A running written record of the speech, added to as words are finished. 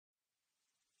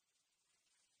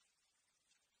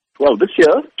Well, this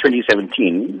year,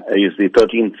 2017, is the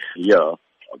 13th year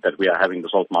that we are having the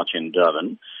Salt March in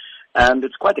Durban. And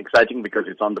it's quite exciting because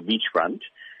it's on the beachfront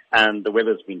and the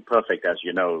weather's been perfect, as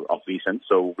you know, of recent.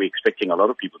 So we're expecting a lot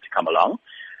of people to come along.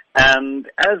 And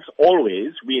as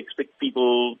always, we expect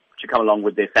people to come along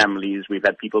with their families. We've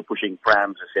had people pushing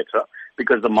prams, etc.,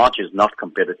 because the march is not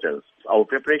competitive. Our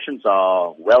preparations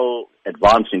are well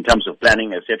advanced in terms of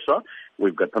planning, etc.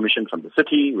 We've got permission from the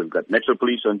city. We've got Metro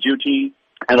Police on duty.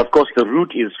 And of course, the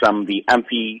route is from the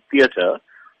amphitheater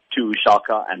to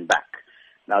Shaka and back.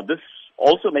 Now, this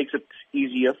also makes it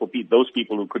easier for those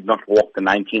people who could not walk the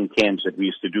 19 kms that we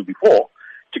used to do before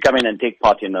to come in and take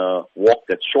part in a walk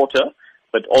that's shorter,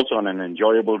 but also on an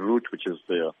enjoyable route, which is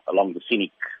along the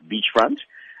scenic beachfront,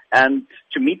 and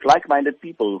to meet like-minded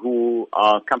people who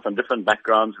come from different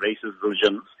backgrounds, races,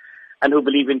 religions, and who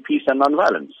believe in peace and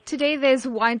non-violence. Today there's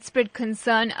widespread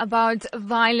concern about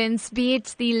violence, be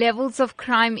it the levels of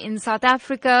crime in South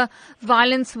Africa,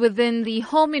 violence within the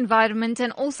home environment,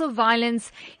 and also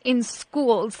violence in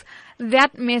schools.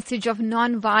 That message of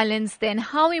non-violence, then,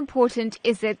 how important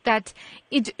is it that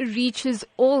it reaches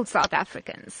all South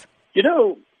Africans? You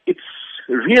know, it's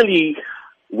really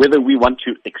whether we want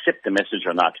to accept the message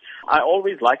or not. I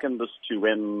always liken this to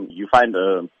when you find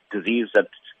a disease that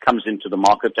comes into the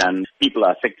market and people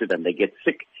are affected and they get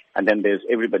sick, and then there's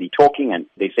everybody talking and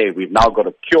they say we've now got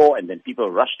a cure, and then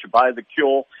people rush to buy the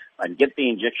cure and get the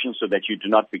injection so that you do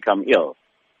not become ill.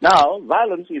 Now,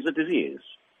 violence is a disease,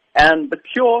 and the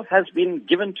cure has been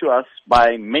given to us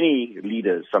by many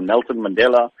leaders, from Nelson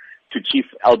Mandela to Chief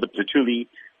Albert Luthuli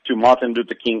to Martin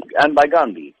Luther King, and by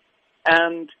Gandhi.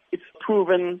 And it's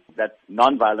proven that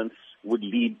non-violence would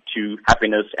lead to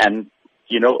happiness and,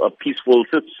 a peaceful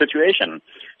situation.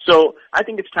 So I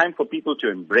think it's time for people to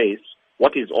embrace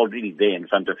what is already there in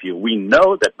front of you. We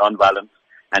know that non-violence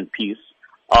and peace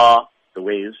are the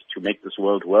ways to make this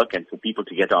world work and for people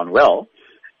to get on well,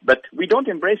 but we don't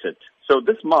embrace it. So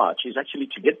this march is actually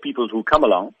to get people who come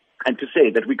along and to say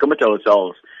that we commit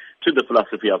ourselves to the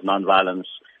philosophy of non-violence,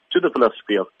 to the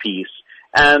philosophy of peace,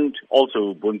 and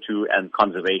also Ubuntu and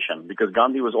conservation, because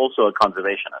Gandhi was also a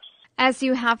conservationist. As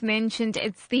you have mentioned,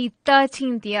 it's the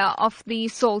 13th year of the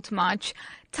Salt March.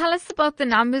 Tell us about the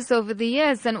numbers over the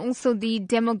years and also the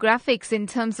demographics in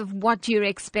terms of what you're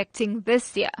expecting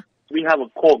this year. We have a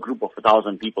core group of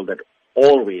 1,000 people that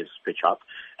always pitch up,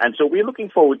 and so we're looking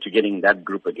forward to getting that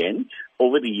group again.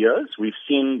 Over the years, we've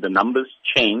seen the numbers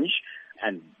change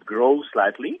and grow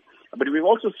slightly, but we've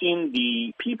also seen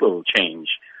the people change.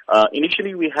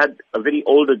 Initially, we had a very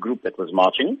older group that was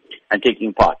marching and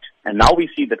taking part. And now we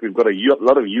see that we've got a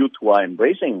lot of youth who are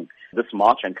embracing this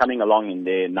march and coming along in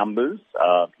their numbers,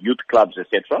 youth clubs,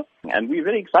 etc. And we're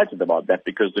very excited about that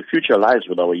because the future lies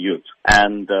with our youth.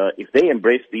 And if they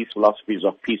embrace these philosophies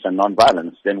of peace and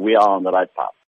non-violence, then we are on the right path.